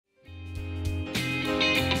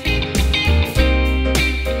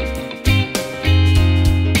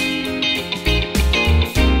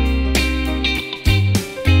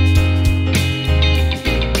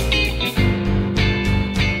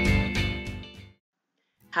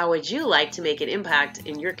How would you like to make an impact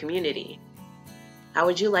in your community? How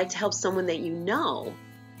would you like to help someone that you know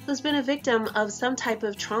who's been a victim of some type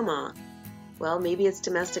of trauma? Well, maybe it's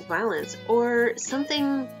domestic violence or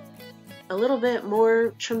something a little bit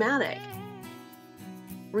more traumatic.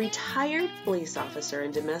 Retired police officer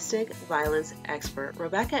and domestic violence expert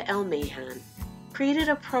Rebecca L. Mahan created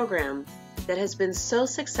a program that has been so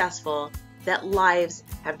successful that lives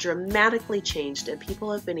have dramatically changed and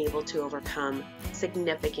people have been able to overcome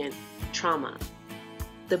significant trauma.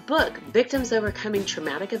 The book, Victims Overcoming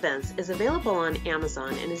Traumatic Events, is available on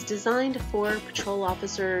Amazon and is designed for patrol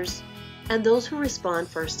officers and those who respond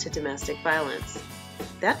first to domestic violence.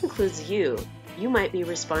 That includes you. You might be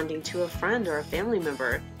responding to a friend or a family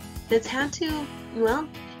member that's had to, well,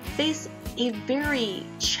 face a very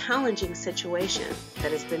challenging situation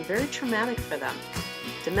that has been very traumatic for them.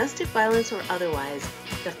 Domestic violence or otherwise,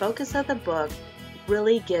 the focus of the book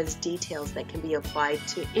really gives details that can be applied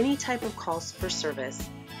to any type of calls for service.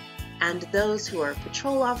 And those who are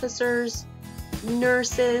patrol officers,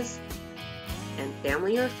 nurses, and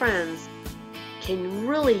family or friends can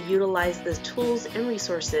really utilize the tools and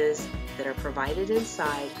resources that are provided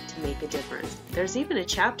inside to make a difference. There's even a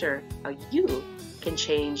chapter how you can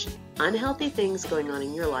change unhealthy things going on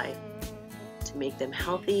in your life to make them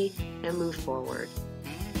healthy and move forward.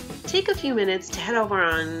 Take a few minutes to head over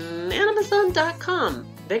on Amazon.com,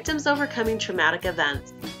 Victims Overcoming Traumatic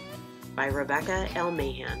Events by Rebecca L.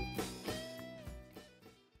 Mahan.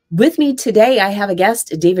 With me today, I have a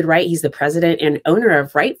guest, David Wright. He's the president and owner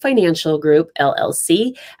of Wright Financial Group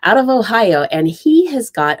LLC out of Ohio, and he has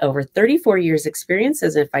got over 34 years experience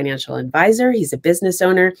as a financial advisor. He's a business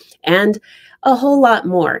owner and a whole lot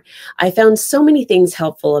more. I found so many things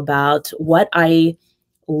helpful about what I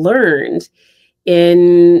learned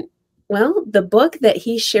in, well, the book that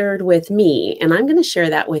he shared with me, and I'm going to share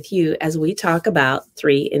that with you as we talk about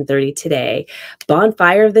 3 in 30 today.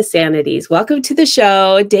 Bonfire of the Sanities. Welcome to the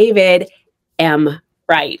show, David M.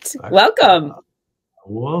 Wright. Welcome.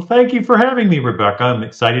 Well, thank you for having me, Rebecca. I'm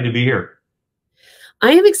excited to be here.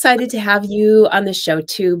 I am excited to have you on the show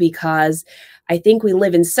too, because I think we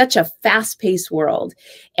live in such a fast-paced world,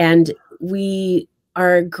 and we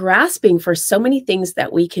are grasping for so many things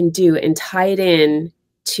that we can do and tie it in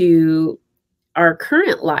to our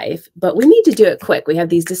current life, but we need to do it quick. We have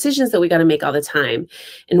these decisions that we got to make all the time.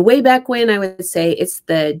 And way back when, I would say it's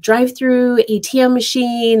the drive-through ATM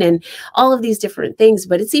machine and all of these different things,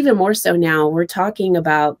 but it's even more so now. We're talking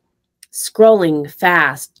about scrolling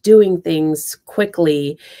fast, doing things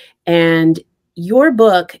quickly. And your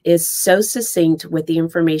book is so succinct with the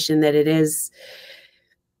information that it is.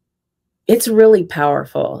 It's really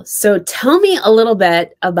powerful. So tell me a little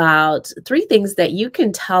bit about 3 things that you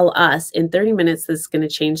can tell us in 30 minutes that's going to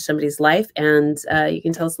change somebody's life. And you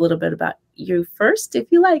can tell us a little bit about you first, if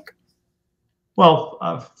you like. Well,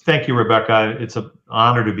 thank you, Rebecca. It's an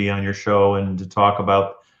honor to be on your show and to talk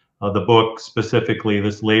about the book, specifically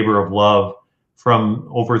this labor of love from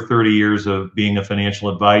over 30 years of being a financial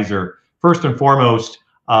advisor. First and foremost,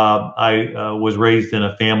 I was raised in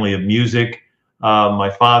a family of music. My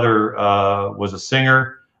father was a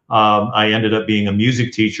singer. I ended up being a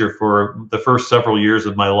music teacher for the first several years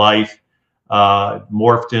of my life,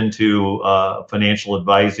 morphed into financial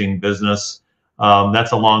advising business.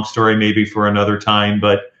 That's a long story maybe for another time,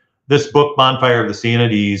 but this book, Bonfire of the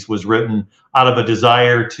Sanities, was written out of a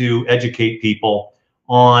desire to educate people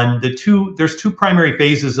on there's 2 primary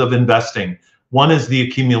phases of investing. One is the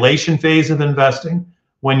accumulation phase of investing,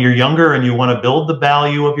 when you're younger and you want to build the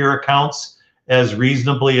value of your accounts as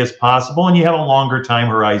reasonably as possible, and you have a longer time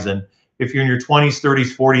horizon. If you're in your 20s,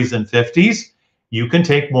 30s, 40s, and 50s, you can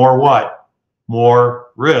take more what?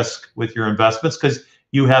 More risk with your investments because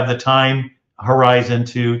you have the time horizon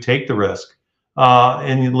to take the risk.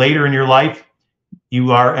 And later in your life,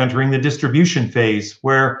 you are entering the distribution phase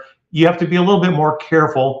where you have to be a little bit more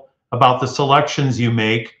careful about the selections you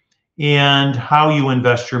make and how you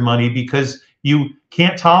invest your money because you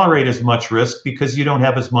can't tolerate as much risk because you don't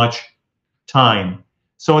have as much time.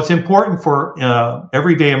 So it's important for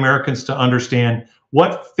everyday Americans to understand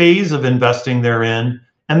what phase of investing they're in.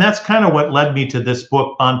 And that's kind of what led me to this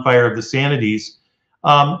book, Bonfire of the Sanities.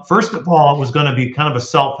 First of all, it was going to be kind of a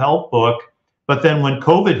self-help book. But then when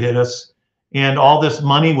COVID hit us and all this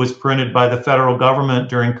money was printed by the federal government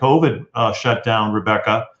during COVID shutdown,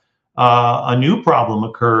 Rebecca, a new problem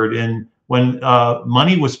occurred. And when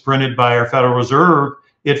money was printed by our Federal Reserve,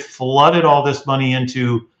 it flooded all this money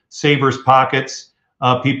into savers' pockets.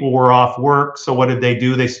 People were off work. So what did they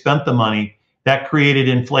do? They spent the money. That created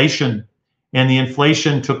inflation. And the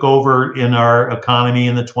inflation took over in our economy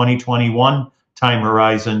in the 2021 time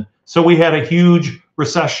horizon. So we had a huge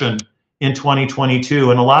recession in 2022.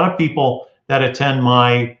 And a lot of people that attend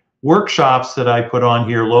my workshops that I put on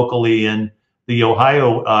here locally in the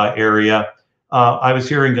Ohio area, I was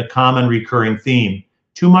hearing a common recurring theme.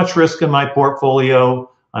 Too much risk in my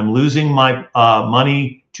portfolio. I'm losing my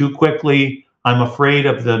money too quickly. I'm afraid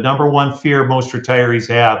of the number one fear most retirees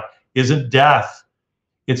have isn't death.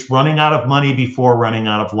 It's running out of money before running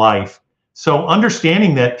out of life. So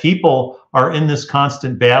understanding that people are in this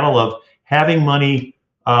constant battle of having money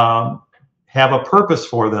have a purpose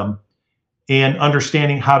for them, and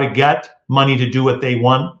understanding how to get money to do what they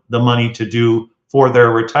want the money to do for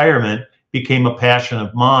their retirement became a passion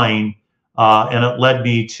of mine. And it led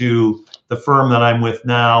me to the firm that I'm with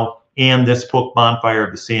now and this book, Bonfire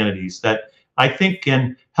of the Sanities, that I think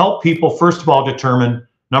can help people, first of all, determine,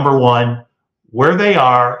 number one, where they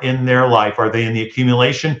are in their life. Are they in the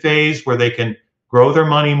accumulation phase where they can grow their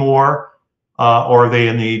money more, or are they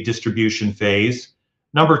in the distribution phase?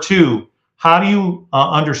 Number two, how do you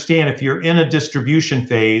understand if you're in a distribution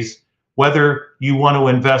phase, whether you want to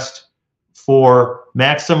invest for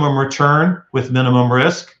maximum return with minimum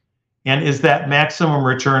risk? And is that maximum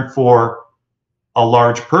return for a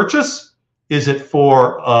large purchase? Is it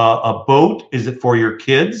for a boat? Is it for your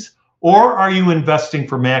kids? Or are you investing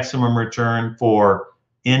for maximum return for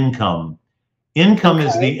income? Income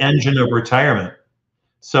is the engine of retirement.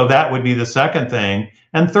 So that would be the second thing.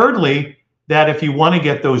 And thirdly, that if you want to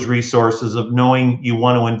get those resources of knowing you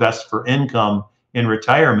want to invest for income in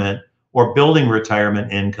retirement or building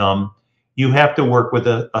retirement income, you have to work with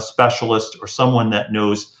a specialist or someone that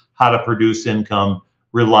knows how to produce income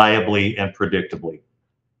reliably and predictably.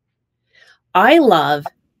 I love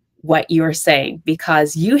what you're saying,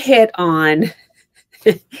 because you hit on,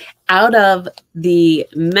 out of the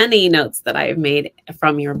many notes that I've made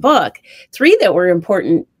from your book, 3 that were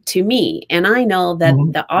important to me. And I know that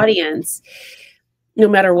the audience, no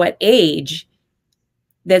matter what age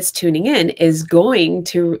that's tuning in, this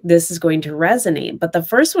is going to resonate. But the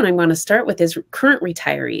first one I'm going to start with is current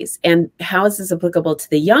retirees, and how is this applicable to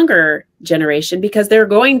the younger generation, because they're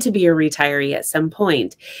going to be a retiree at some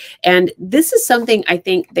point. And this is something I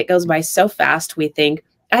think that goes by so fast. We think,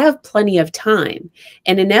 I have plenty of time.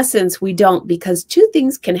 And in essence, we don't, because 2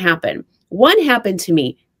 things can happen. One happened to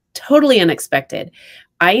me, totally unexpected.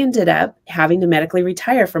 I ended up having to medically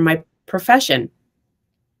retire from my profession.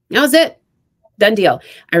 That was it. Done deal.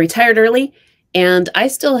 I retired early, and I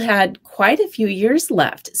still had quite a few years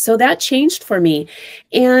left. So that changed for me.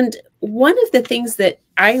 And one of the things that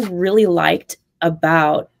I really liked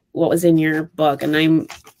about what was in your book, and I'm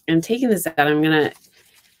taking this out, I'm going to,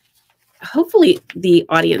 hopefully the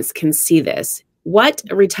audience can see this, what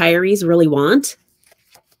retirees really want.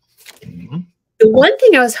 The one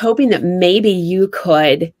thing I was hoping that maybe you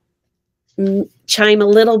could chime a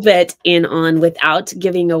little bit in on without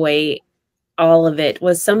giving away all of it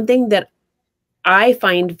was something that I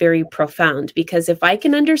find very profound, because if I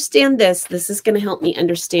can understand this, this is going to help me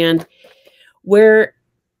understand where,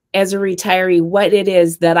 as a retiree, what it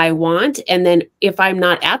is that I want. And then if I'm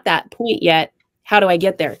not at that point yet, how do I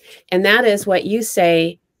get there? And that is what you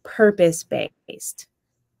say, purpose-based.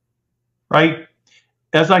 Right.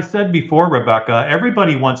 As I said before, Rebecca,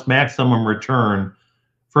 everybody wants maximum return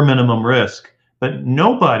for minimum risk. But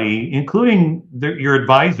nobody, including your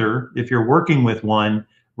advisor, if you're working with one,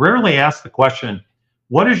 rarely asks the question,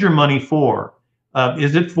 what is your money for?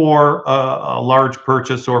 Is it for a large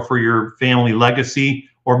purchase or for your family legacy?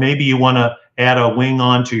 Or maybe you want to add a wing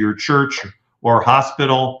on to your church or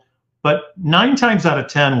hospital. But 9 times out of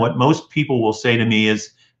 10, what most people will say to me is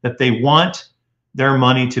that they want their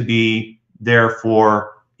money to be there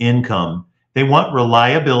for income. They want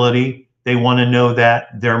reliability. They want to know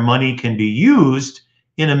that their money can be used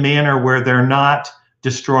in a manner where they're not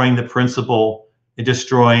destroying principal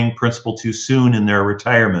too soon in their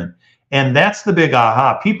retirement. And that's the big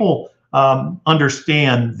aha. People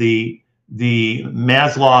understand the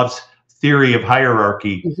Maslow's theory of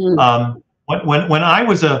hierarchy. When I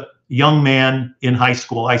was a young man in high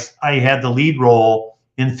school, I had the lead role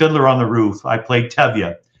in Fiddler on the Roof. I played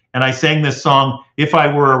Tevye, and I sang this song, If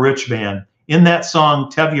I Were a Rich Man. In that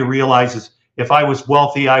song, Tevye realizes if I was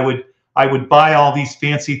wealthy, I would buy all these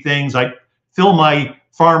fancy things. I'd fill my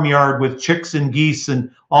farmyard with chicks and geese,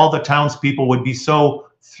 and all the townspeople would be so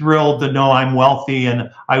thrilled to know I'm wealthy,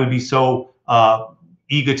 and I would be so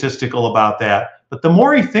egotistical about that. But the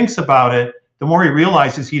more he thinks about it, the more he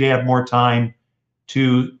realizes he'd have more time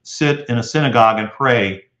to sit in a synagogue and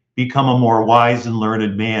pray, become a more wise and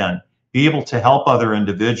learned man, be able to help other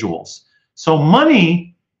individuals. So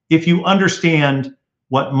money, if you understand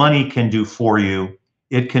what money can do for you,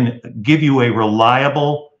 it can give you a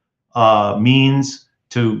reliable means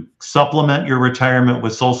to supplement your retirement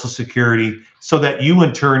with Social Security so that you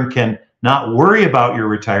in turn can not worry about your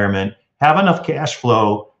retirement, have enough cash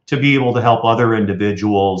flow to be able to help other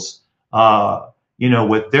individuals,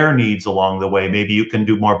 with their needs along the way. Maybe you can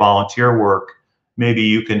do more volunteer work. Maybe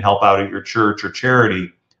you can help out at your church or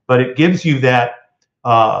charity. But it gives you that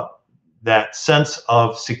sense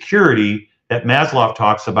of security that Maslow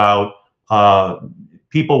talks about.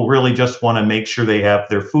 People really just want to make sure they have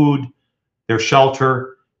their food, their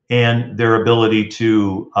shelter, and their ability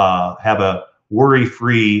to have a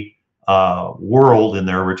worry-free world in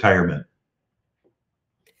their retirement.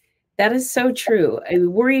 That is so true.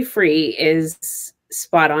 Worry-free is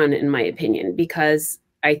spot on in my opinion, because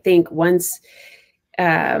I think once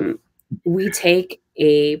we take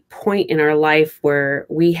a point in our life where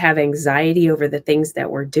we have anxiety over the things that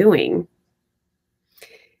we're doing,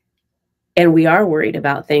 and we are worried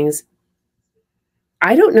about things,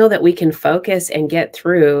 I don't know that we can focus and get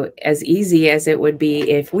through as easy as it would be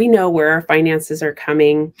if we know where our finances are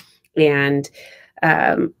coming and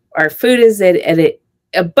our food is at an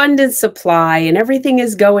abundant supply and everything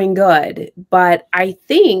is going good. But I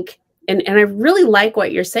think, and I really like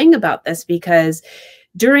what you're saying about this, because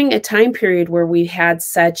during a time period where we had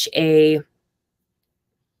such a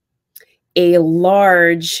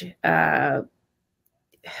large, I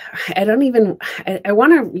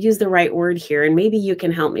want to use the right word here, and maybe you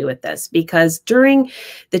can help me with this, because during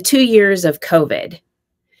the 2 years of COVID,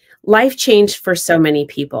 life changed for so many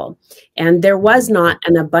people, and there was not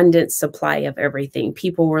an abundant supply of everything.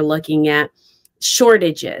 People were looking at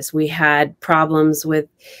shortages. We had problems with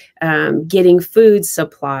getting food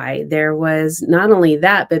supply. There was not only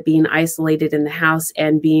that, but being isolated in the house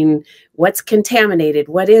and being what's contaminated,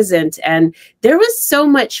 what isn't. And there was so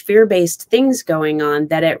much fear-based things going on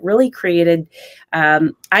that it really created,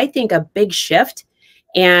 I think, a big shift.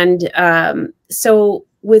 And so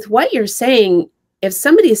with what you're saying, if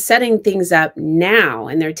somebody is setting things up now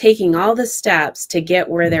and they're taking all the steps to get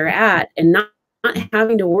where they're at and not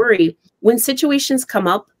having to worry when situations come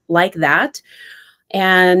up like that,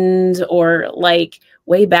 or like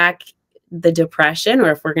way back the Depression,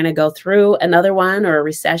 or if we're going to go through another one or a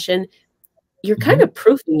recession, you're kind of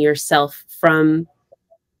proofing yourself from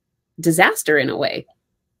disaster in a way.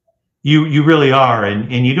 You really are.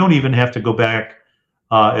 And you don't even have to go back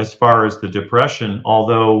as far as the Depression,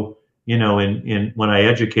 although, when I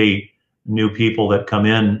educate new people that come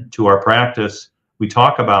in to our practice, we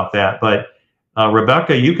talk about that. But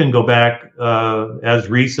Rebecca, you can go back as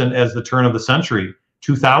recent as the turn of the century,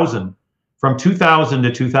 2000. From 2000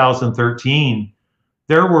 to 2013,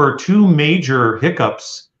 there were two major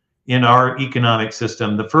hiccups in our economic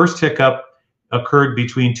system. The first hiccup occurred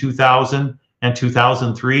between 2000 and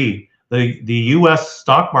 2003. The U.S.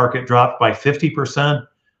 stock market dropped by 50%.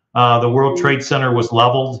 The World Trade Center was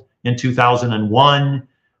leveled in 2001.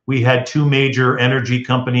 We had two major energy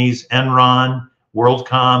companies, Enron,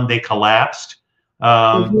 WorldCom, they collapsed.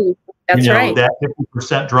 That's right. That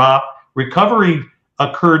 50% drop. Recovery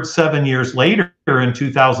occurred 7 years later in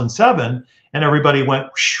 2007, and everybody went,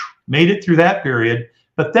 made it through that period.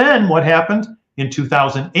 But then what happened in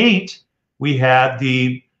 2008, we had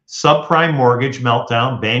the subprime mortgage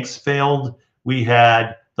meltdown, banks failed, we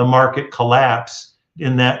had the market collapse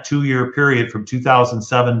in that 2-year period from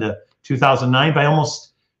 2007 to 2009 by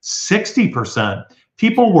almost 60%.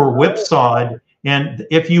 People were whipsawed. And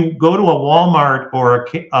if you go to a Walmart or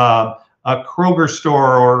a Kroger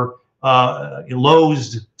store or a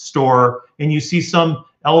Lowe's store, and you see some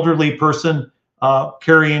elderly person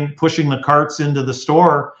pushing the carts into the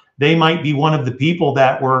store, they might be one of the people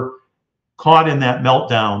that were caught in that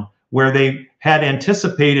meltdown, where they had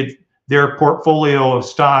anticipated their portfolio of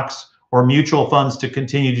stocks or mutual funds to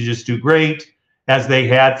continue to just do great, as they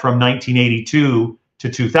had from 1982 to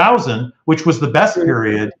 2000, which was the best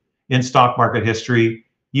period in stock market history.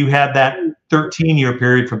 You had that 13-year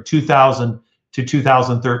period from 2000 to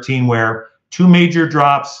 2013 where two major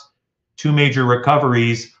drops, two major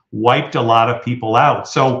recoveries wiped a lot of people out.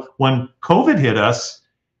 So when COVID hit us,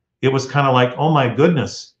 it was kind of like, oh my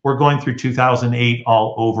goodness, we're going through 2008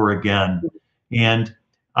 all over again. And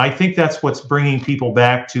I think that's what's bringing people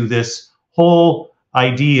back to this whole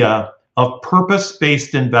idea of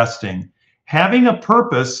purpose-based investing. Having a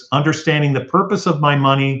purpose, understanding the purpose of my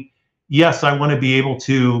money. Yes, I want to be able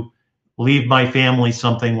to leave my family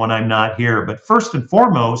something when I'm not here. But first and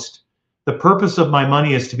foremost, the purpose of my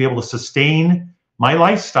money is to be able to sustain my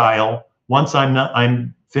lifestyle once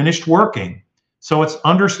I'm finished working. So it's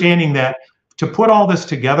understanding that to put all this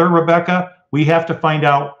together, Rebecca, we have to find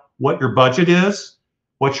out what your budget is,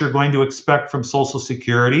 what you're going to expect from Social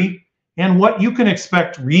Security, and what you can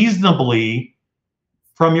expect reasonably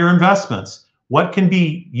from your investments? What can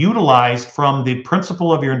be utilized from the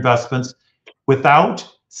principal of your investments without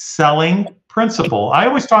selling principal? I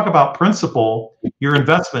always talk about principal, your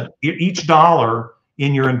investment, each dollar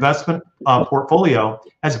in your investment portfolio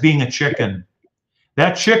as being a chicken.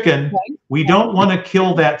 That chicken, we don't want to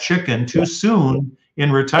kill that chicken too soon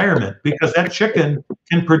in retirement, because that chicken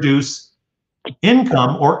can produce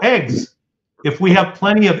income or eggs. If we have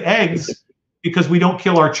plenty of eggs, because we don't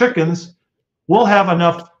kill our chickens, we'll have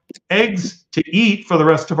enough eggs to eat for the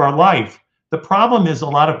rest of our life. The problem is a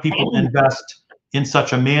lot of people invest in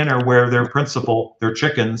such a manner where their principal, their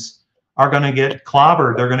chickens, are going to get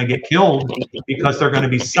clobbered. They're going to get killed because they're going to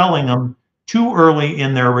be selling them too early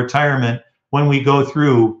in their retirement when we go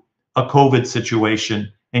through a COVID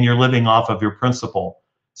situation and you're living off of your principal.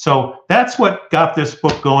 So that's what got this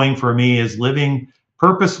book going for me, is living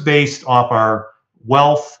purpose-based off our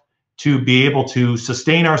wealth to be able to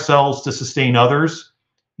sustain ourselves, to sustain others,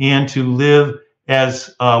 and to live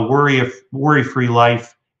as worry-free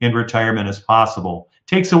life in retirement as possible.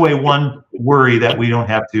 Takes away one worry that we don't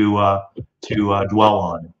have to dwell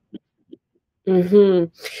on. Mm-hmm.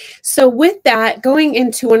 So with that, going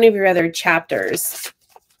into one of your other chapters,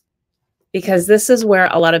 because this is where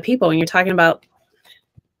a lot of people, when you're talking about,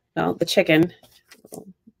 well, the chicken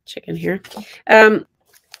here,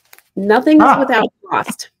 nothing's without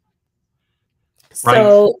cost.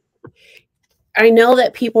 So I know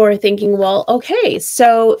that people are thinking, well, okay,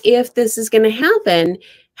 so if this is going to happen,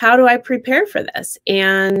 how do I prepare for this?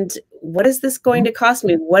 And what is this going to cost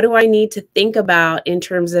me? What do I need to think about in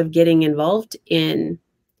terms of getting involved in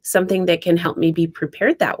something that can help me be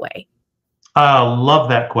prepared that way? I love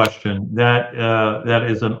that question. That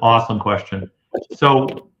is an awesome question.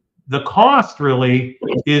 So the cost really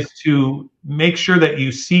is to make sure that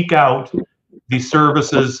you seek out the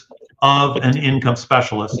services of an income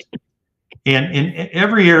specialist. And in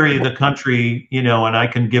every area of the country, you know, and I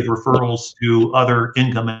can give referrals to other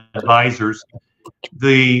income advisors,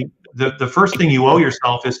 the first thing you owe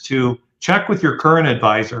yourself is to check with your current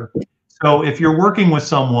advisor. So if you're working with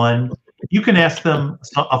someone, you can ask them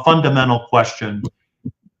a fundamental question.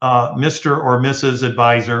 Mr. or Mrs.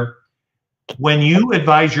 Advisor, when you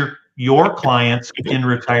advise your clients in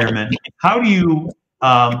retirement, how do you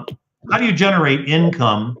generate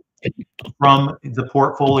income from the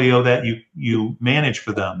portfolio that you manage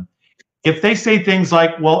for them? If they say things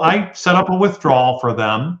like, well, I set up a withdrawal for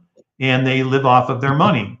them and they live off of their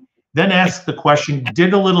money, then ask the question,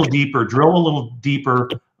 dig a little deeper, drill a little deeper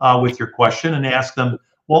with your question, and ask them,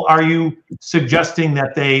 well, are you suggesting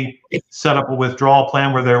that they set up a withdrawal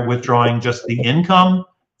plan where they're withdrawing just the income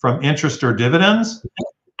from interest or dividends?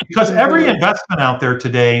 Because every investment out there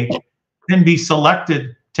today can be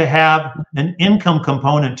selected to have an income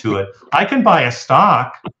component to it. I can buy a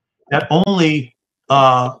stock that only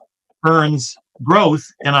earns growth,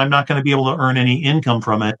 and I'm not going to be able to earn any income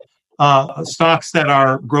from it. Stocks that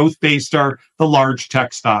are growth-based are the large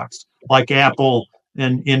tech stocks, like Apple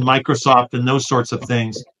and in Microsoft and those sorts of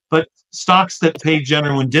things. But stocks that pay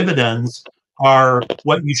genuine dividends are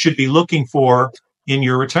what you should be looking for in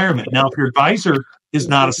your retirement. Now, if your advisor is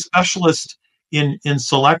not a specialist in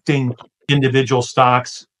selecting individual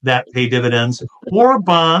stocks that pay dividends, or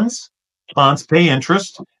bonds pay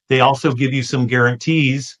interest. They also give you some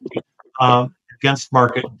guarantees against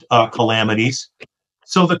market calamities.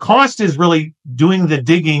 So the cost is really doing the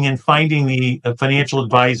digging and finding the financial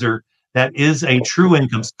advisor that is a true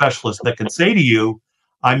income specialist that can say to you,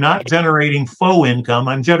 I'm not generating faux income,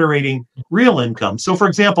 I'm generating real income. So for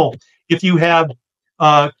example, if you have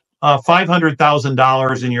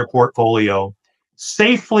 $500,000 in your portfolio,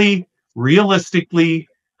 safely, realistically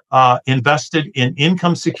invested in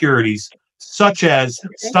income securities, such as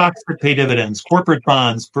stocks that pay dividends, corporate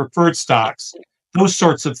bonds, preferred stocks, those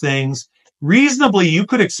sorts of things, reasonably you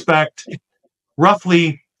could expect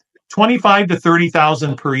roughly 25 to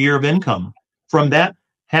 30,000 per year of income from that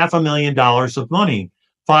 $500,000 of money,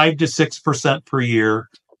 5 to 6% per year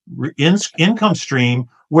income stream,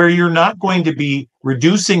 where you're not going to be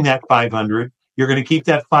reducing that 500. You're going to keep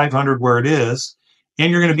that 500 where it is, and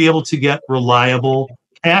you're going to be able to get reliable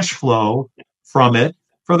cash flow from it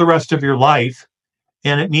for the rest of your life.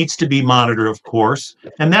 And it needs to be monitored, of course.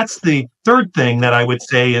 And that's the third thing that I would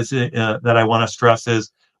say is that I want to stress is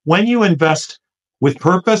when you invest with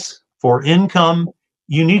purpose for income,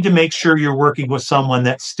 you need to make sure you're working with someone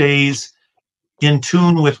that stays in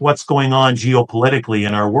tune with what's going on geopolitically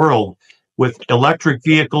in our world, with electric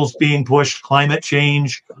vehicles being pushed, climate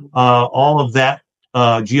change, all of that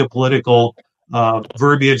geopolitical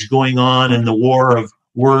verbiage going on, and the war of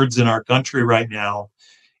words in our country right now.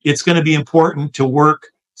 It's going to be important to work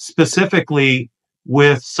specifically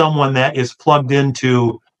with someone that is plugged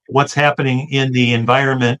into what's happening in the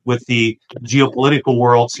environment with the geopolitical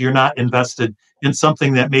world. So you're not invested in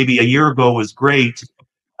something that maybe a year ago was great,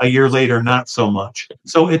 a year later, not so much.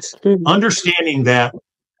 So it's understanding that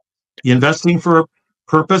investing for a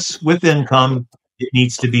purpose with income, it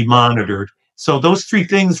needs to be monitored. So those three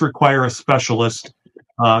things require a specialist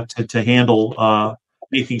to handle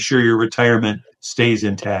making sure your retirement stays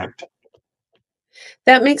intact.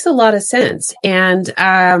 That makes a lot of sense. And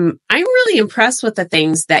I'm really impressed with the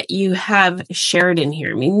things that you have shared in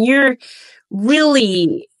here. I mean, you're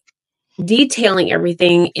really detailing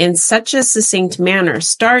everything in such a succinct manner,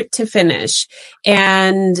 start to finish.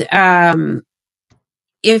 And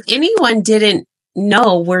if anyone didn't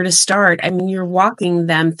know where to start, I mean, you're walking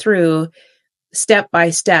them through step by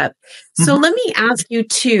step. So let me ask you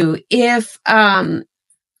too, if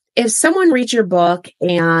someone reads your book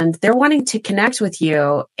and they're wanting to connect with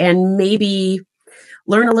you and maybe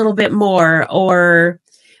learn a little bit more, or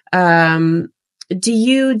do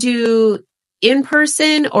you do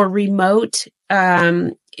in-person or remote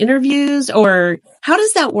interviews, or how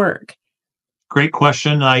does that work? Great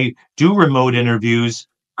question. I do remote interviews.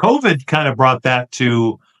 COVID kind of brought that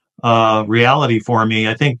to reality for me.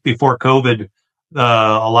 I think before COVID,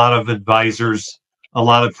 a lot of advisors, a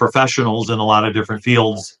lot of professionals in a lot of different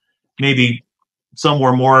fields, maybe some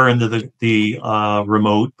were more into the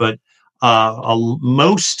remote, but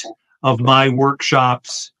most of my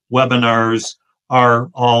workshops, webinars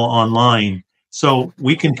are all online. So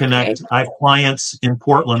we can connect. I have clients in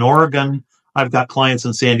Portland, Oregon. I've got clients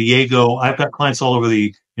in San Diego. I've got clients all over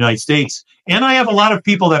the United States. And I have a lot of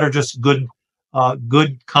people that are just good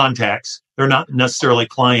contacts. They're not necessarily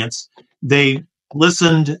clients. They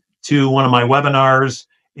listened to one of my webinars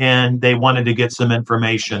and they wanted to get some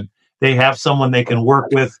information. They have someone they can work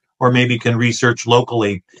with or maybe can research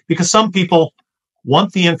locally, because some people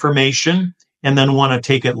want the information and then want to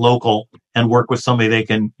take it local and work with somebody they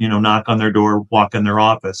can, knock on their door, walk in their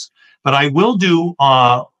office. But I will do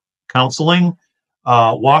counseling,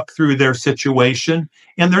 walk through their situation.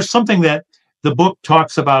 And there's something that the book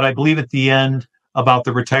talks about, I believe at the end, about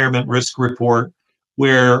the retirement risk report,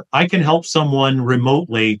 where I can help someone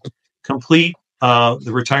remotely complete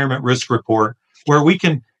the retirement risk report, where we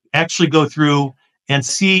can actually go through and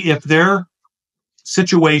see if their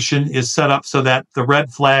situation is set up so that the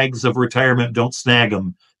red flags of retirement don't snag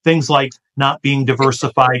them. Things like not being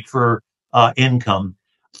diversified for income,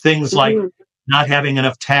 things like not having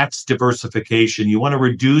enough tax diversification. You want to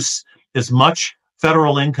reduce as much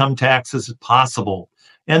federal income tax as possible.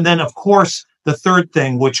 And then, of course, the third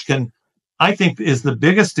thing, which I think is the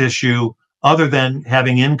biggest issue other than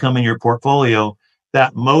having income in your portfolio,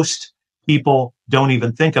 that most people don't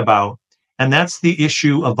even think about, and that's the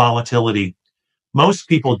issue of volatility. Most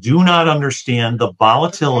people do not understand the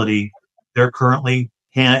volatility they're currently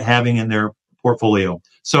having in their portfolio.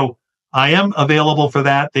 So I am available for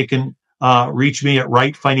that. They can reach me at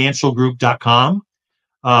wrightfinancialgroup.com,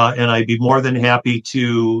 and I'd be more than happy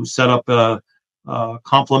to set up a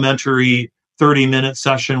complimentary 30-minute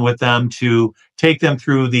session with them to take them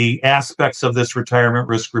through the aspects of this retirement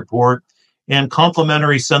risk report, and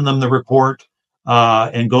complimentary send them the report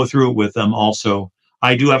and go through it with them also.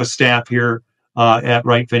 I do have a staff here at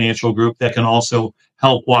Wright Financial Group that can also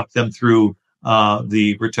help walk them through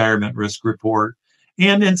the retirement risk report.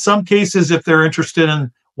 And in some cases, if they're interested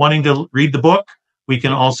in wanting to read the book, we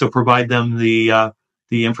can also provide them the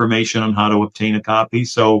information on how to obtain a copy.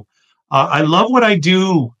 So I love what I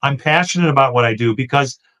do. I'm passionate about what I do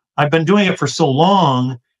because I've been doing it for so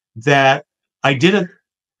long that I did it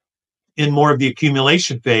in more of the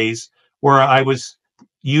accumulation phase, where I was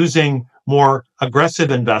using more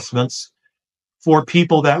aggressive investments for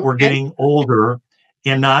people that were getting older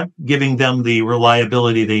and not giving them the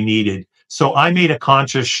reliability they needed. So I made a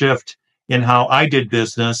conscious shift in how I did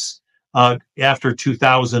business after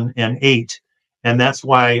 2008. And that's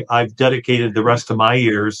why I've dedicated the rest of my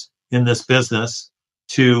years in this business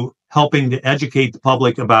to helping to educate the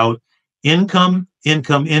public about income.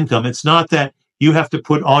 It's not that you have to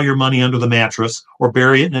put all your money under the mattress or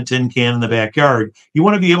bury it in a tin can in the backyard. You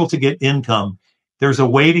want to be able to get income. There's a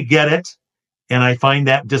way to get it. And I find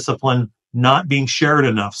that discipline not being shared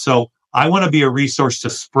enough. So I want to be a resource to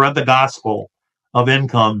spread the gospel of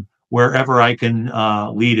income wherever I can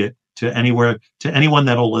lead it to anyone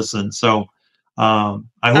that'll listen. So I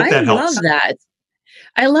hope that helps.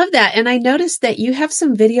 I love that. And I noticed that you have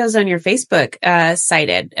some videos on your Facebook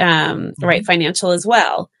cited, Wright Financial as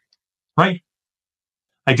well. Right.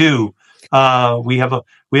 I do. We have a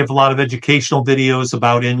lot of educational videos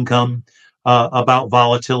about income, about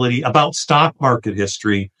volatility, about stock market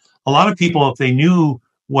history. a lot of people, if they knew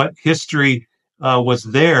what history was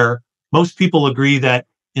there, most people agree that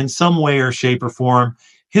in some way or shape or form,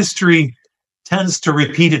 history tends to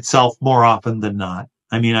repeat itself more often than not.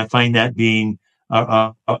 I mean, I find that being,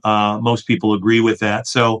 most people agree with that.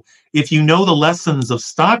 So if you know the lessons of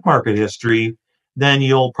stock market history, then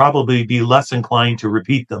you'll probably be less inclined to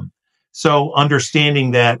repeat them. So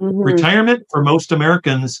understanding that retirement for most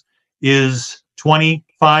Americans is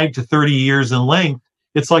 25 to 30 years in length,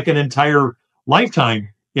 it's like an entire lifetime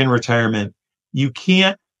in retirement. You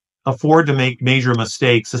can't afford to make major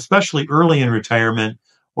mistakes, especially early in retirement,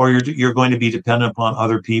 or you're going to be dependent upon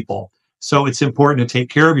other people. So it's important to take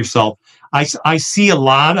care of yourself. I see a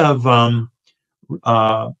lot of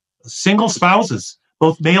single spouses,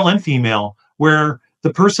 both male and female, where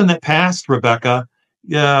the person that passed, Rebecca,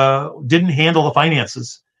 didn't handle the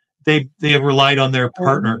finances. They relied on their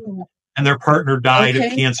partner, and their partner died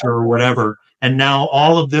of cancer or whatever. And now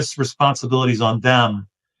all of this responsibility is on them.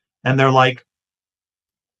 And they're like,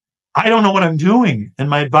 I don't know what I'm doing. And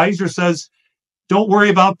my advisor says, don't worry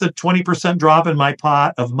about the 20% drop in my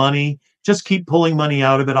pot of money. Just keep pulling money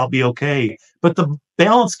out of it. I'll be okay. But the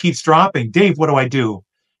balance keeps dropping. Dave, what do I do?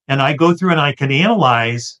 And I go through and I can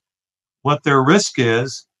analyze what their risk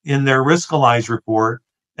is in their Riskalyze report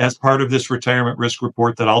as part of this retirement risk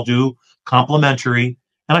report that I'll do complimentary.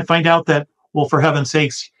 And I find out that, well, for heaven's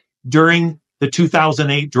sakes, during the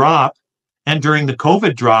 2008 drop and during the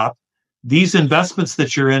COVID drop, these investments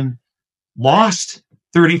that you're in lost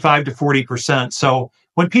 35 to 40%. So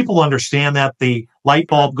when people understand that, the light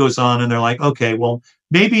bulb goes on and they're like, okay, well,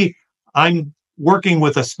 maybe I'm working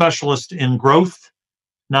with a specialist in growth,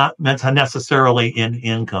 not necessarily in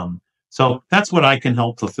income. So that's what I can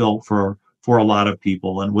help fulfill for a lot of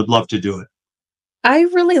people, and would love to do it. I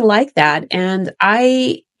really like that. And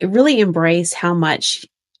I really embrace how much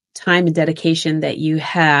time and dedication that you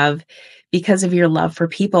have because of your love for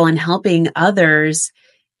people and helping others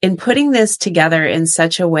in putting this together in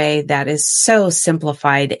such a way that is so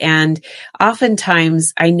simplified. And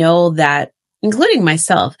oftentimes I know that, including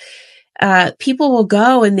myself, people will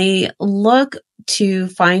go and they look to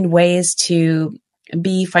find ways to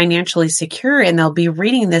be financially secure, and they'll be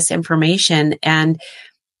reading this information. And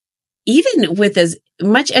even with as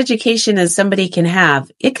much education as somebody can have,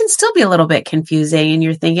 it can still be a little bit confusing. And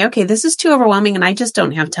you're thinking, okay, this is too overwhelming and I just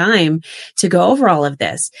don't have time to go over all of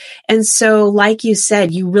this. And so, like you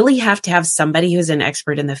said, you really have to have somebody who's an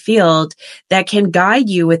expert in the field that can guide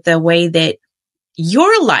you with the way that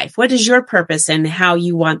your life, what is your purpose and how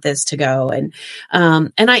you want this to go. And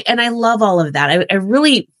I love all of that. I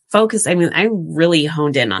really focus. I mean, I really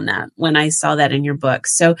honed in on that when I saw that in your book.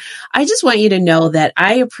 So I just want you to know that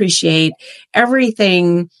I appreciate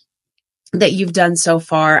everything that you've done so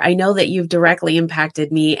far. I know that you've directly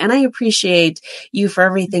impacted me, and I appreciate you for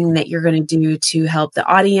everything that you're going to do to help the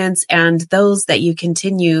audience and those that you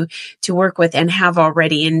continue to work with and have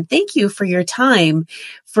already. And thank you for your time,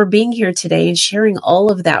 for being here today and sharing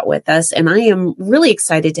all of that with us. And I am really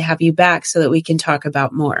excited to have you back so that we can talk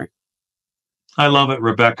about more. I love it,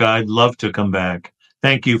 Rebecca. I'd love to come back.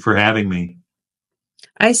 Thank you for having me.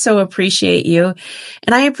 I so appreciate you.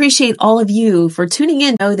 And I appreciate all of you for tuning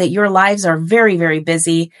in. Know that your lives are very, very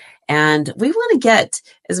busy. And we want to get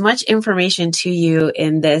as much information to you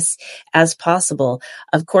in this as possible.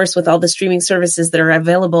 Of course, with all the streaming services that are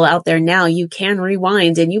available out there now, you can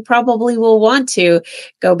rewind, and you probably will want to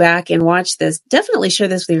go back and watch this. Definitely share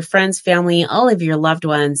this with your friends, family, all of your loved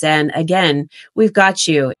ones. And again, we've got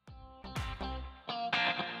you.